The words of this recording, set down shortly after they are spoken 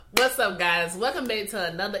What's up, guys? Welcome back to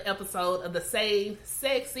another episode of the Saved,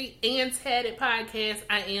 Sexy, and Tatted podcast.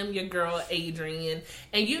 I am your girl, Adrian,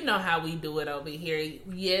 and you know how we do it over here.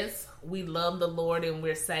 Yes, we love the Lord and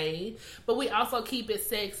we're saved, but we also keep it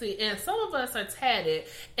sexy, and some of us are tatted,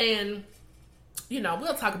 and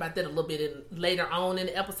we'll talk about that a little bit later on in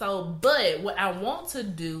the episode. But what I want to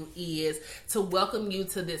do is to welcome you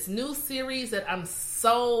to this new series that I'm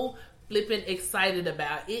so flipping excited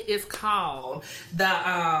about. It is called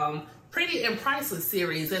the Pretty and Priceless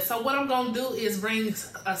series. And so what I'm going to do is bring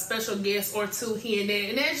a special guest or two here and there.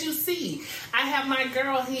 And as you see, I have my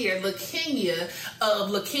girl here, LaKenya of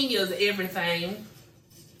LaKenya's Everything.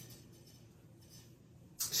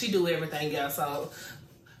 She do everything, y'all. So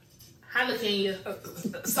hi,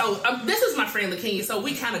 LaKenya. So this is my friend LaKenya. So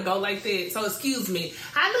we kind of go like that. So excuse me.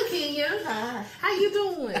 Hi, LaKenya. Hi. How you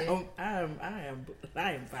doing? I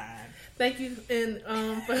am fine. Thank you and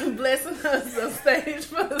for blessing us on stage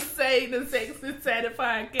for the Saved and Sexy Tatted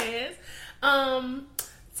podcast.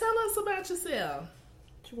 Tell us about yourself.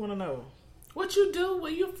 What you want to know? What you do,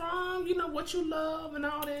 where you from, what you love and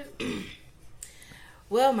all that.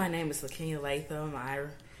 Well, my name is LaKenya Latham. I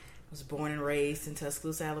was born and raised in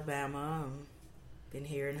Tuscaloosa, Alabama. Been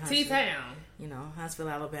here in Huntsville, T-Town. Huntsville,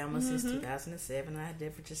 Alabama since 2007. I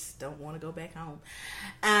definitely just don't want to go back home.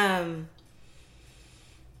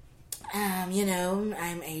 I'm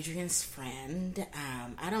Adrian's friend.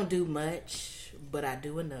 I don't do much, but I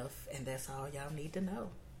do enough, and that's all y'all need to know.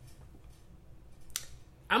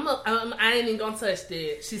 I ain't even gonna touch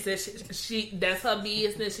that. She said she that's her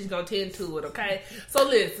business. She's gonna tend to it. Okay. So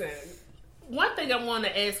listen. One thing I want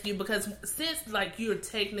to ask you, because since you're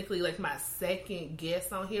technically my second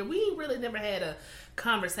guest on here, we really never had a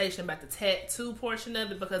conversation about the tattoo portion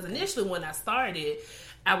of it, because initially when I started,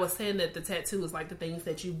 I was saying that the tattoo is the things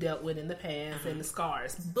that you've dealt with in the past and the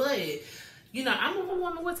scars. But, I'm a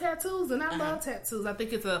woman with tattoos, and I love tattoos. I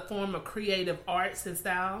think it's a form of creative arts and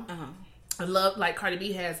style. I love, Cardi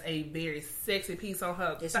B has a very sexy piece on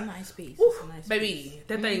her. It's a nice piece. Ooh, it's a nice baby, piece.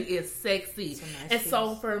 That thing is sexy. It's a nice and piece.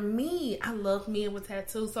 So for me, I love men with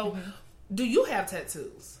tattoos. So do you have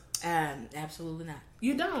tattoos? Absolutely not.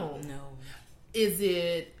 You don't? No. Is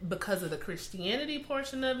it because of the Christianity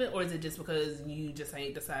portion of it, or is it just because you just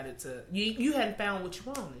ain't decided to... You hadn't found what you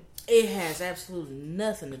wanted? It has absolutely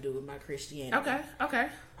nothing to do with my Christianity. Okay.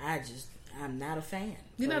 I'm not a fan.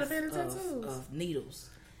 You're not a fan of tattoos? Of needles.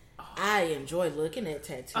 I enjoy looking at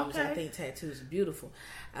tattoos. Okay. I think tattoos are beautiful.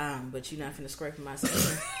 But you're not finna scrape my skin.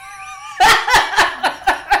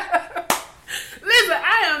 Listen,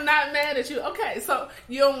 I am not mad at you. Okay, so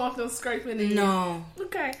you don't want them scraping in? No.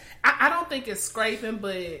 Okay. I don't think it's scraping,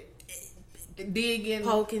 but digging.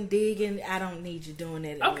 Poking, digging. I don't need you doing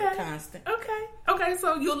that constant. Okay,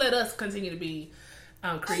 so you'll let us continue to be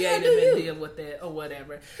creative and deal with that or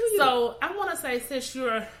whatever. So I want to say, since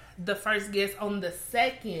you're the first guest on the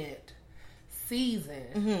second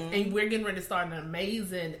season, and we're getting ready to start an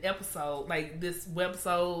amazing episode, this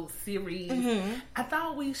webisode series, I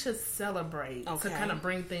thought we should celebrate to kind of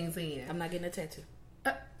bring things in. I'm not getting a tattoo.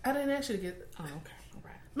 I didn't actually get... Oh, okay. All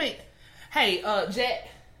right. Man, hey, Jack,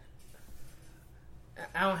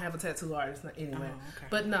 I don't have a tattoo artist anyway. Oh, okay.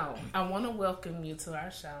 But no, I want to welcome you to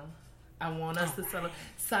our show. I want us to celebrate.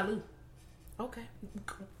 Salud. Okay.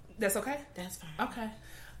 That's okay? That's fine. Okay.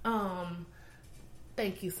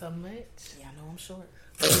 Thank you so much. Yeah, I know I'm short.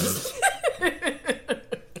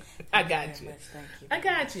 I got you. Thank you. I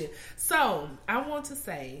got you. So, I want to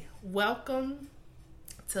say welcome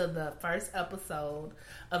to the first episode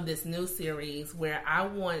of this new series, where I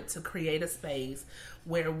want to create a space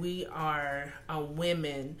where we are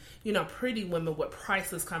women, pretty women with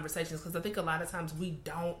priceless conversations, because I think a lot of times we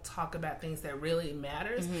don't talk about things that really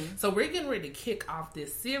matters. So we're getting ready to kick off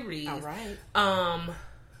this series. All right.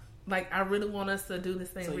 I really want us to do this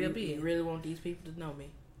thing real big. You really want these people to know me?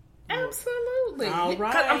 Absolutely. All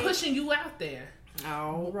right. 'Cause I'm pushing you out there.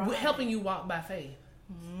 All right. We're helping you walk by faith.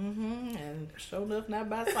 And sure enough, not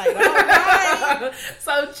by sight. All right.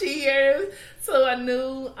 So cheers to a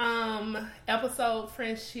new episode,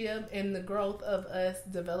 friendship, and the growth of us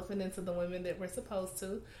developing into the women that we're supposed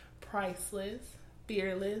to. Priceless,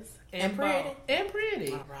 fearless, and pretty. bold. And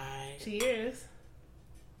pretty. All right. Cheers.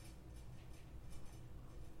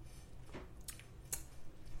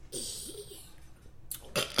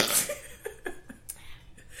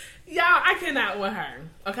 Y'all, I cannot with her,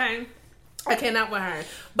 okay? I cannot with her.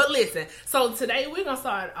 But listen, so today we're going to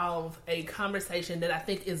start off a conversation that I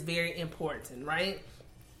think is very important, right?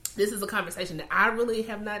 This is a conversation that I really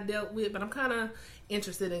have not dealt with, but I'm kind of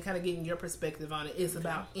interested in kind of getting your perspective on it. It's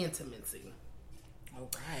about intimacy. Oh,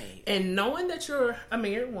 right. And knowing that you're a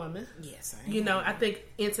married woman, yes, I think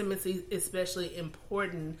intimacy is especially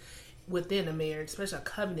important within a marriage, especially a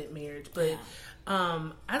covenant marriage. But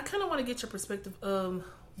I kind of want to get your perspective of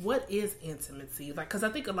what is intimacy, like, because I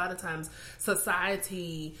think a lot of times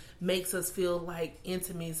society makes us feel like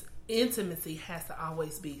intimacy has to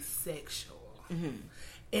always be sexual. Mm-hmm.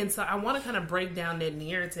 And so I want to kind of break down that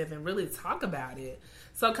narrative and really talk about it.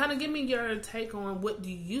 So kind of give me your take on what do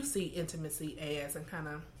you see intimacy as, and kind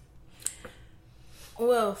of...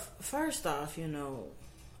 Well, first off,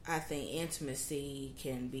 I think intimacy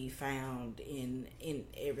can be found in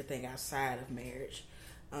everything outside of marriage.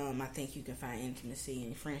 I think you can find intimacy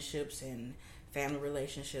in friendships and family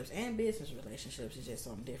relationships and business relationships. It's just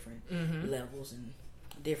on different levels and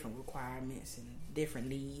different requirements and different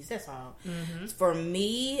needs. That's all. Mm-hmm. For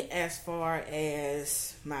me, as far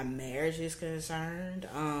as my marriage is concerned,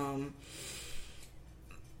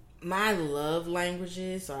 my love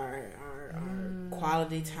languages are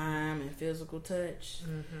quality time and physical touch.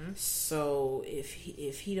 Mm-hmm. So if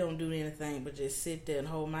he don't do anything but just sit there and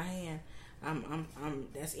hold my hand, I'm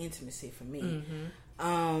that's intimacy for me.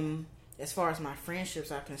 Mm-hmm. As far as my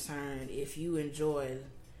friendships are concerned, if you enjoy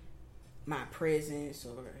my presence,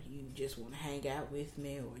 or you just want to hang out with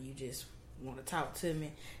me, or you just want to talk to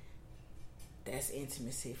me, that's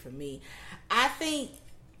intimacy for me. I think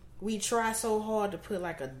we try so hard to put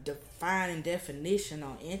like a defining definition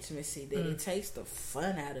on intimacy that it takes the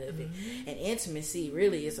fun out of it. And intimacy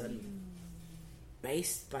really is a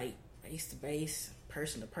base to base,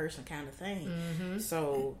 person to person kind of thing. Mm-hmm.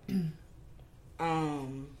 So, I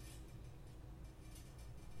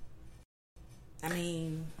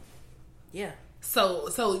mean, yeah.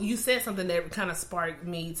 So you said something that kind of sparked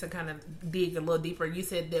me to kind of dig a little deeper. You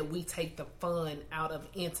said that we take the fun out of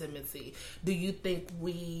intimacy. Do you think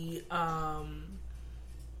we kind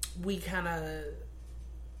of,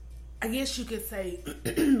 I guess you could say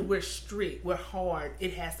we're strict, we're hard,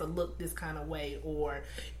 it has to look this kind of way, or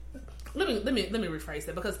let me rephrase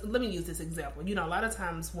that, because let me use this example. A lot of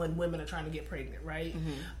times when women are trying to get pregnant, right?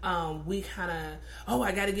 Mm-hmm. We kind of,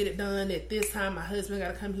 I got to get it done at this time. My husband got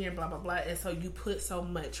to come here, and blah blah blah. And so you put so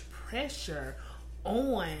much pressure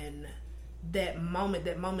on that moment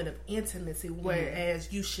of intimacy,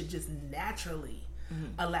 whereas you should just naturally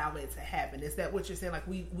allow it to happen. Is that what you're saying? Like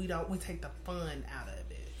we take the fun out of it.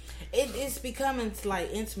 It's becoming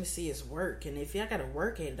like intimacy is work, and if I gotta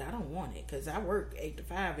work at it, I don't want it, because I work 8 to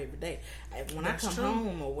 5 every day. When I come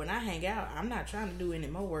home or when I hang out, I'm not trying to do any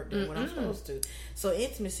more work than what I'm supposed to. So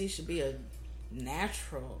intimacy should be a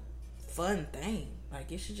natural, fun thing. Like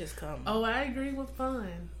it should just come. Oh, I agree with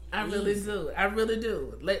fun. I really do. I really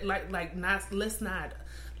do. Let's not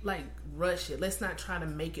rush it. Let's not try to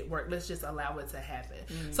make it work. Let's just allow it to happen.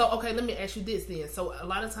 So, okay, let me ask you this then. So, a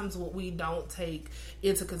lot of times what we don't take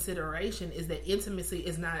into consideration is that intimacy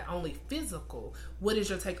is not only physical. What is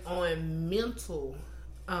your take on mental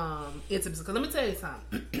intimacy? Because let me tell you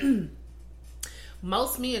something.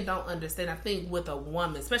 Most men don't understand. I think with a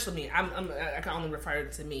woman, especially me, I can only refer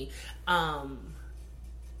to me. Now,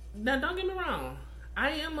 don't get me wrong. I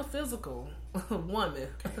am a physical woman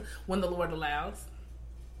when the Lord allows.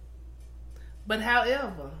 But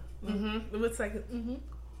however,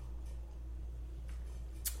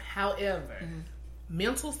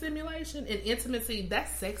 mental stimulation and intimacy,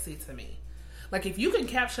 that's sexy to me. Like if you can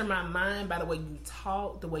capture my mind by the way you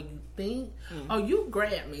talk, the way you think, you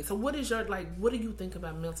grab me. So what is what do you think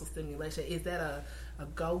about mental stimulation? Is that a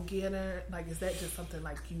go-getter? Like, is that just something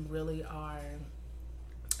like you really are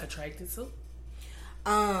attracted to?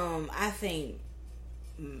 I think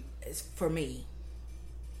it's for me.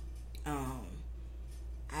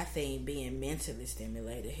 I think being mentally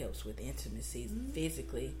stimulated helps with intimacy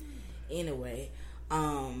physically anyway.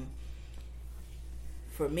 For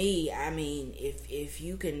me, I mean, if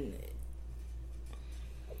you can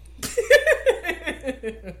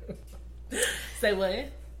say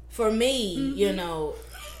what? For me, I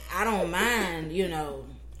don't mind,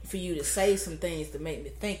 for you to say some things to make me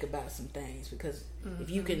think about some things, because if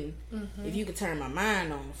you can turn my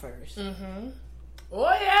mind on first.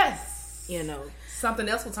 Oh yes. Something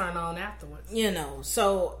else will turn on afterwards.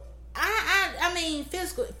 So I mean,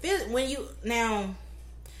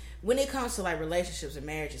 when it comes to like relationships and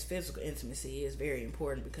marriages, physical intimacy is very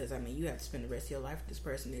important, because I mean, you have to spend the rest of your life with this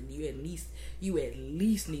person, and you at least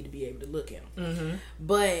need to be able to look at them.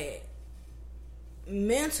 But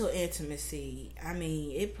mental intimacy, I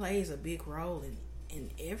mean, it plays a big role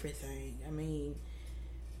in everything. I mean,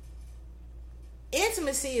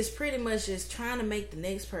 intimacy is pretty much just trying to make the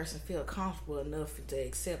next person feel comfortable enough to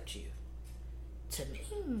accept you. To me,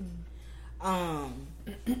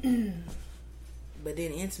 but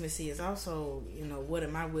then intimacy is also, you know, what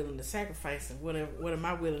am I willing to sacrifice and what am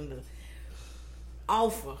I willing to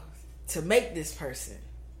offer to make this person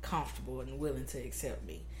comfortable and willing to accept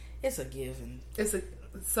me. It's a give and it's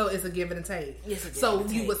a give and take. So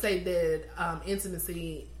you would say that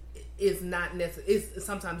intimacy is not necessarily, it's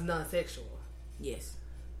sometimes non-sexual. Yes.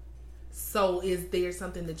 So is there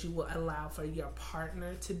something that you will allow for your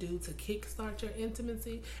partner to do to kickstart your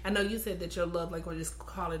intimacy? I know you said that your love language is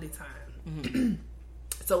quality time. Mm-hmm.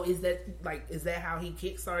 So is that how he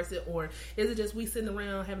kickstarts it, or is it just we sitting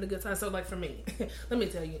around having a good time? So like for me, let me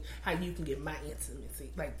tell you how you can get my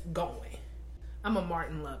intimacy going. I'm a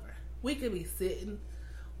Martin lover. We could be sitting,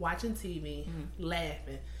 watching TV,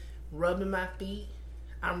 laughing, rubbing my feet.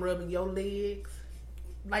 I'm rubbing your legs,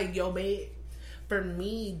 like your bed. For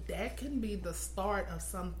me, that can be the start of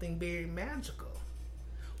something very magical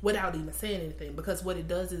without even saying anything, because what it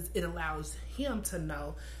does is it allows him to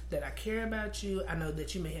know that I care about you. I know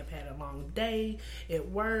that you may have had a long day at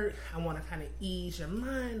work. I want to kind of ease your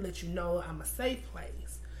mind, let you know I'm a safe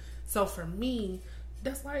place. So for me,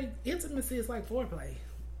 that's like intimacy is like foreplay.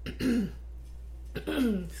 Excuse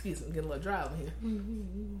me, I'm getting a little dry over here.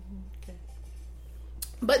 Okay.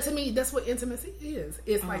 But to me, that's what intimacy is.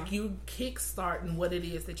 It's like you kickstarting what it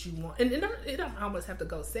is that you want. And it don't always have to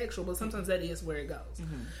go sexual, but sometimes that is where it goes.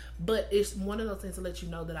 Mm-hmm. But it's one of those things to let you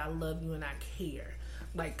know that I love you and I care.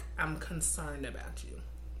 Like, I'm concerned about you.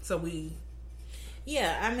 So we...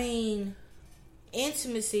 Yeah, I mean,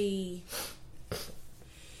 intimacy...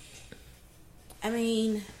 I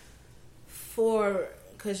mean,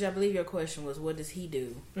 because I believe your question was, what does he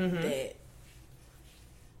do that,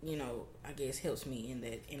 you know, I guess helps me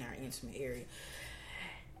in our intimate area,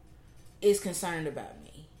 is concerned about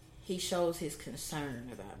me. He shows his concern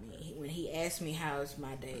about me. When he asks me how's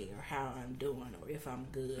my day or how I'm doing or if I'm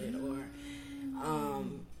good or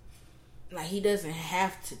like he doesn't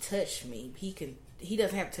have to touch me. He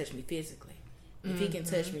doesn't have to touch me physically. If he can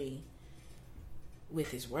touch me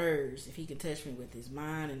with his words, if he can touch me with his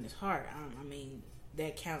mind and his heart, I mean,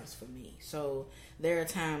 that counts for me. So there are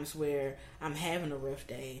times where I'm having a rough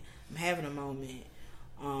day, I'm having a moment.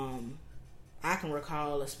 I can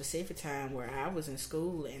recall a specific time where I was in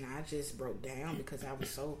school and I just broke down because I was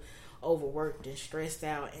so overworked and stressed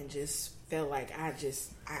out and just felt like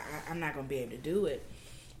I'm not going to be able to do it.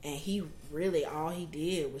 And he really, all he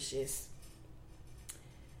did was just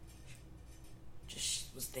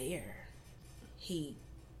was there. He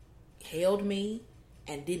held me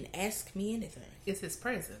and didn't ask me anything. It's his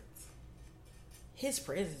presence. His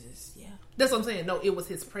presence, yeah. That's what I'm saying. No, it was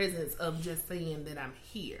his presence of just saying that I'm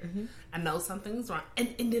here. Mm-hmm. I know something's wrong.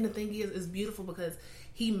 And then the thing is, it's beautiful because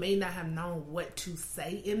he may not have known what to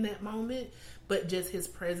say in that moment, but just his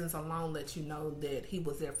presence alone lets you know that he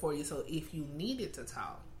was there for you. So if you needed to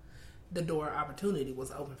talk, the door of opportunity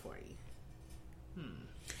was open for you.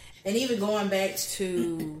 And even going back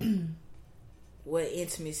to what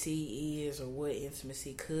intimacy is or what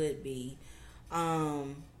intimacy could be,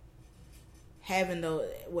 having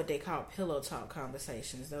what they call pillow talk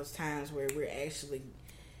conversations, those times where we're actually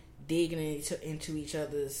digging into each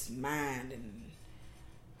other's mind and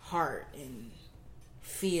heart and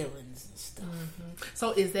feelings and stuff. Mm-hmm.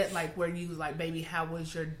 So is that like where you like, baby, how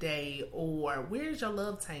was your day, or where's your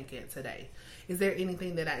love tank at today? Is there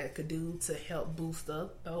anything that I could do to help boost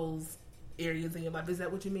up those areas in your life? Is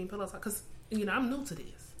that what you mean, pillow talk? Because, you know, I'm new to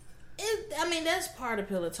this. I mean, that's part of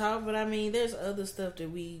pillow talk, but I mean, there's other stuff that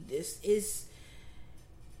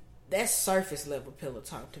that's surface level pillow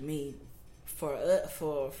talk to me.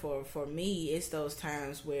 For me, it's those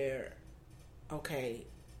times where, okay,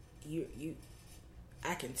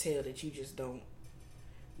 I can tell that you just don't,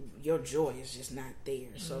 your joy is just not there.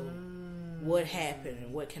 So what happened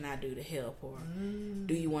and what can I do to help, or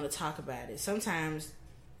do you want to talk about it? Sometimes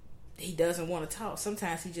he doesn't want to talk.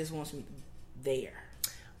 Sometimes he just wants me there.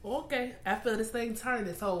 Okay, I feel this thing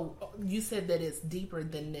turning. So you said that it's deeper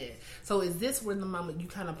than that. So is this where the moment you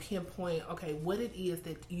kind of pinpoint, okay, what it is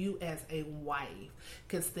that you as a wife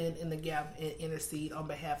can stand in the gap and intercede on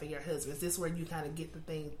behalf of your husband? Is this where you kind of get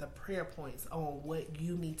the prayer points on what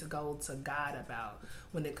you need to go to God about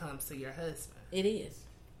when it comes to your husband? It is.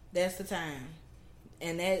 That's the time.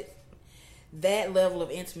 And that level of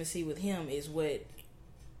intimacy with him is what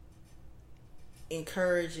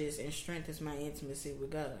encourages and strengthens my intimacy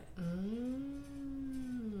with God.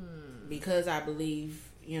 Because I believe,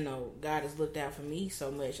 you know, God has looked out for me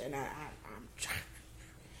so much, and I'm trying.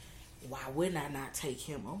 Why wouldn't I not take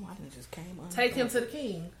him? Oh, I didn't just came on. Take him to the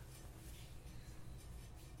king.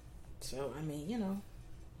 So I mean, you know.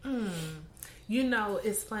 You know,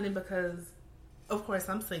 it's funny because, of course,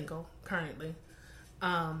 I'm single currently.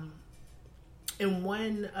 And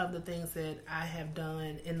one of the things that I have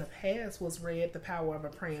done in the past was read The Power of a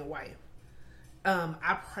Praying Wife.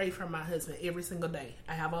 I pray for my husband every single day.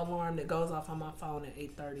 I have an alarm that goes off on my phone at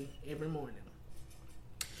 8:30 every morning.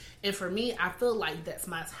 And for me, I feel like that's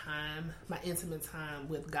my time, my intimate time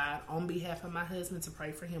with God on behalf of my husband, to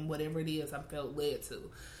pray for him, whatever it is I felt led to.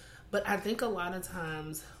 But I think a lot of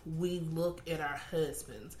times we look at our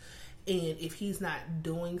husbands, and if he's not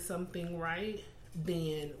doing something right,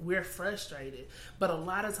 then we're frustrated. But a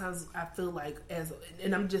lot of times I feel like,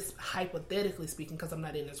 and I'm just hypothetically speaking because I'm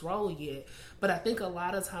not in this role yet, but I think a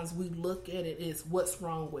lot of times we look at it as what's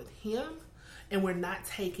wrong with him, and we're not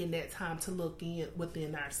taking that time to look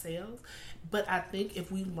within ourselves. But I think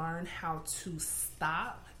if we learn how to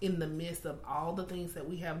stop in the midst of all the things that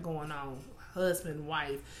we have going on, husband,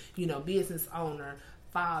 wife, business owner,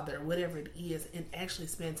 father, whatever it is, and actually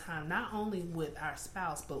spend time not only with our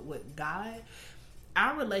spouse, but with God,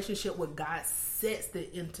 our relationship with God sets the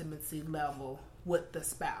intimacy level with the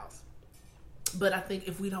spouse. But I think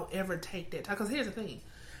if we don't ever take that time, because here's the thing,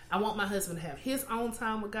 I want my husband to have his own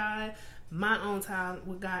time with God, my own time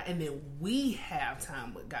with God, and then we have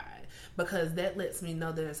time with God, because that lets me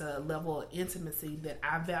know there's a level of intimacy that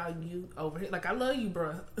I value over here. Like, I love you,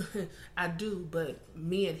 bro. I do, but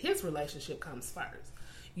me and his relationship comes first.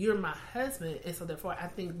 You're my husband, and so therefore I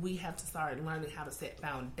think we have to start learning how to set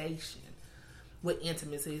foundation with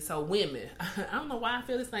intimacy. So women, I don't know why I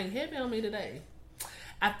feel this thing heavy on me today.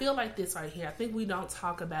 I feel like this right here. I think we don't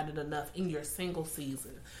talk about it enough in your single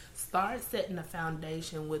season. Start setting a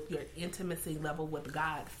foundation with your intimacy level with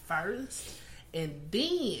God first, and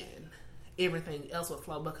then everything else will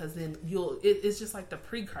flow, because then it's just like the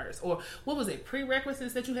precursor, or what was it,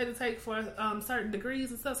 prerequisites that you had to take for certain degrees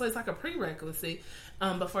and stuff. So it's like a prerequisite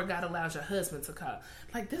before God allows your husband to come.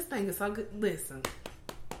 Like, this thing is so good. Listen,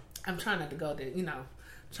 I'm trying not to go there,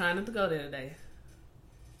 trying not to go there today.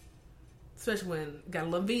 Especially when got a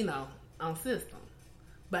little vino on system.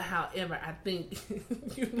 But however, I think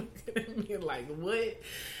you look at me like, what?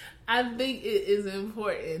 I think it is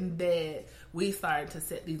important that we start to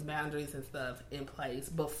set these boundaries and stuff in place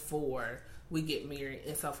before we get married.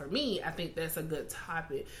 And so for me, I think that's a good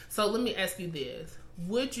topic. So let me ask you this.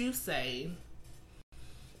 Would you say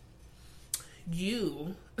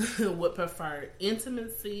you would prefer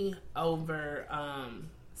intimacy over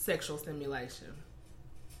sexual stimulation?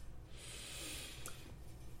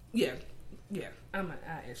 Yeah. I'll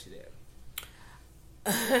ask you that.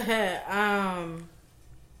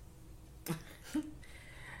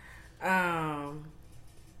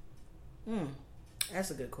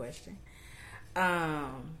 That's a good question.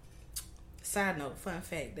 Side note, fun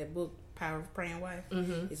fact, that book, Power of a Praying Wife,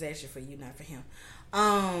 is actually for you, not for him.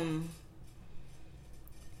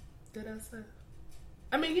 Did I say?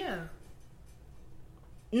 I mean, yeah.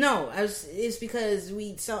 No, it's because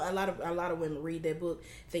we saw a lot of women read that book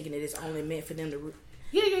thinking that it's only meant for them to.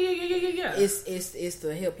 Yeah. It's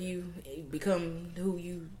to help you become who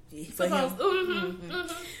you for him. Mm-hmm.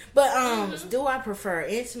 But do I prefer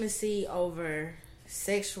intimacy over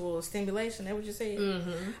sexual stimulation? That what you said?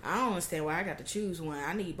 Mm-hmm. I don't understand why I got to choose one.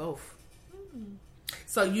 I need both.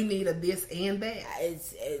 So you need a this and that.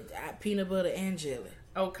 It's peanut butter and jelly.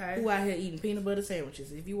 Okay. Who out here eating peanut butter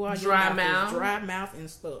sandwiches? If you are dry mouth and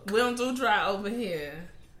stuff. We don't do dry over here.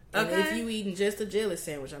 And okay. if you eating just a jelly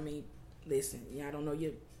sandwich, I mean, listen, I don't know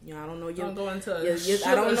your. Don't go into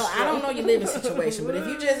I don't know your living situation, but if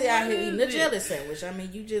you just out here eating a jelly sandwich, I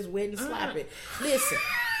mean, you just wet and sloppy. Listen,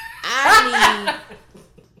 I need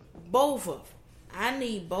both of them. I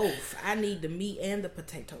need both. I need the meat and the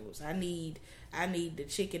potatoes. I need the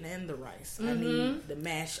chicken and the rice. I need the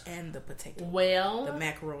mash and the potato. Well, the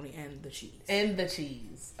macaroni and the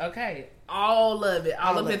cheese. Okay. All of it.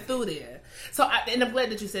 All of it through there. So, and I'm glad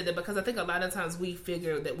that you said that, because I think a lot of times we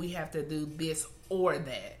figure that we have to do this or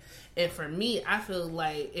that. And for me, I feel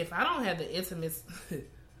like if I don't have the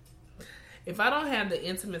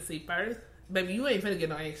intimacy first, baby, you ain't finna get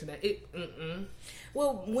no action.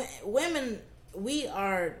 Well, women, we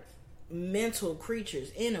are mental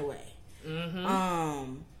creatures in a way.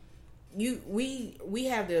 We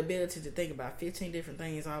have the ability to think about 15 different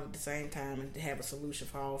things all at the same time and to have a solution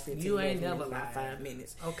for all 15. You ain't never in about 5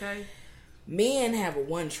 minutes. Okay. Men have a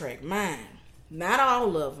one-track mind. Not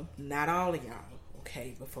all of them. Not all of y'all.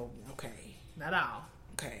 Okay. Not all.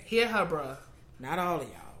 Okay. Hear her, bruh. Not all of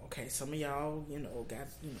y'all. Okay. Some of y'all,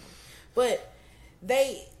 but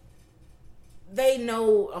they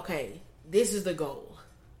know. Okay, this is the goal.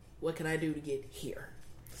 What can I do to get here?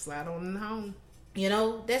 Slide on home.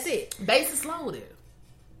 That's it. Bases loaded.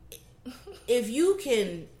 If you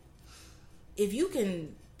can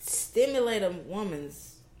stimulate a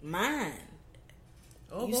woman's mind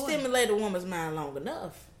Oh, you boy. stimulate a woman's mind long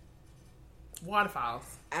enough. Waterfalls.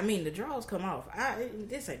 I mean, the drawers come off.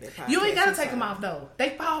 This ain't that podcast. You ain't gotta take them off though. They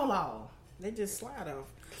fall off. They just slide off.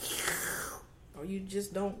 Or you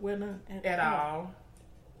just don't wear none At all.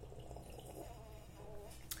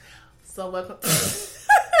 So welcome.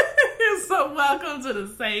 So welcome to the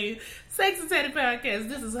Same Sex and Teddy podcast.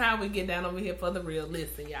 This is how we get down over here for the real.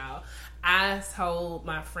 Listen, y'all. I told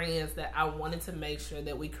my friends that I wanted to make sure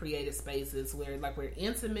that we created spaces where, like, we're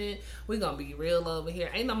intimate. We're gonna be real over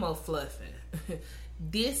here. Ain't no more fluffing.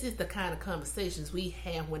 This is the kind of conversations we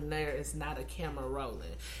have when there is not a camera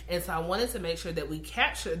rolling. And so I wanted to make sure that we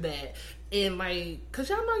capture that in cause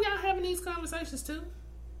y'all know y'all having these conversations too.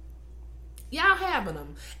 Y'all having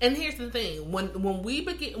them. And here's the thing. When we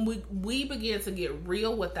begin to get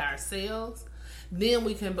real with ourselves, then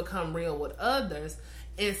we can become real with others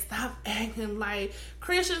and stop acting like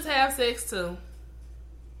Christians have sex too.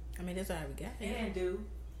 I mean, that's all we got. And do.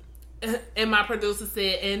 And my producer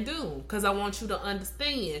said, and do. Because I want you to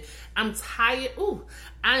understand. I'm tired.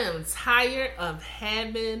 I am tired of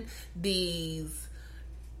having these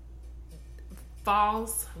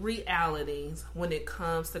false realities when it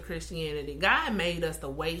comes to Christianity. God made us the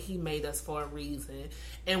way He made us for a reason.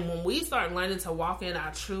 And when we start learning to walk in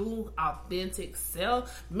our true, authentic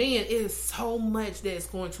self, man, it is so much that's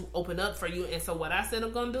going to open up for you. And so what I said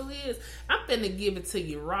I'm going to do is, I'm finna give it to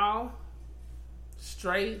you raw,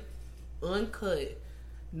 straight, uncut,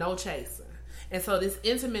 no chaser. And so this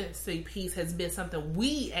intimacy piece has been something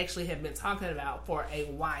we actually have been talking about for a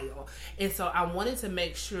while. And so I wanted to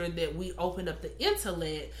make sure that we open up the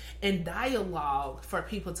intellect and dialogue for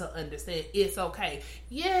people to understand it's okay.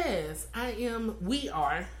 Yes, we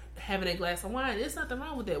are having a glass of wine. There's nothing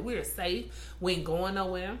wrong with that. We're safe. We ain't going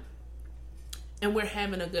nowhere. And we're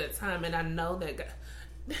having a good time. And I know that God...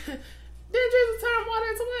 Did Jesus turn water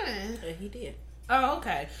into wine? Yeah, He did. Oh,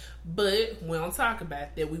 okay. But we don't talk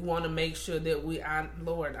about that. We want to make sure that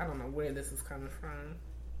Lord, I don't know where this is coming from.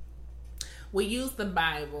 We use the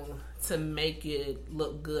Bible to make it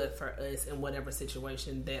look good for us in whatever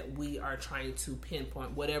situation that we are trying to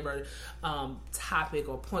pinpoint, whatever topic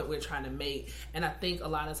or point we're trying to make. And I think a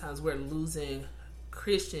lot of times we're losing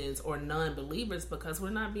Christians or non-believers because we're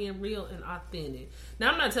not being real and authentic.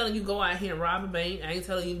 Now, I'm not telling you go out here and rob a bank. I ain't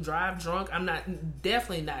telling you drive drunk.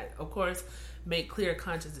 Definitely not. Of course, make clear,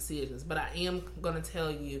 conscious decisions. But I am going to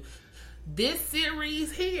tell you, this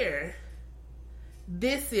series,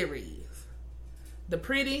 the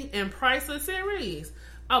Pretty and Priceless series,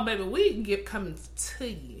 oh, baby, we can get coming to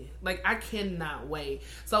you. Like, I cannot wait.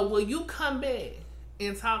 So, will you come back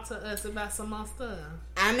and talk to us about some more stuff?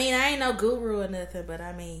 I mean, I ain't no guru or nothing, but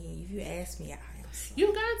I mean, if you ask me, I am.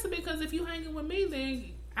 You got to, because if you hanging with me,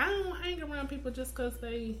 then I don't hang around people just because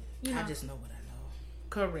they, I just know what I know.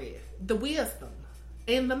 Correct. The wisdom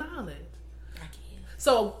and the knowledge. I can.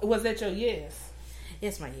 So, was that your yes?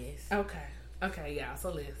 Yes, my yes. Okay, y'all.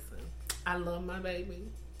 So listen, I love my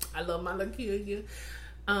baby. I love my LaKillia.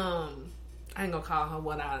 I ain't gonna call her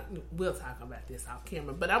we'll talk about this off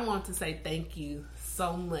camera, but I want to say thank you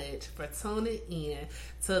so much for tuning in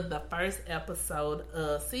to the first episode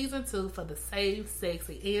of season 2 for the Save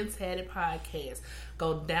Sexy and Tatted podcast.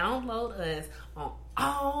 Go download us on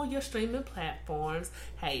all your streaming platforms.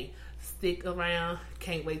 Hey, stick around.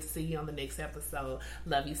 Can't wait to see you on the next episode.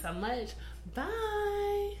 Love you so much.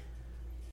 Bye.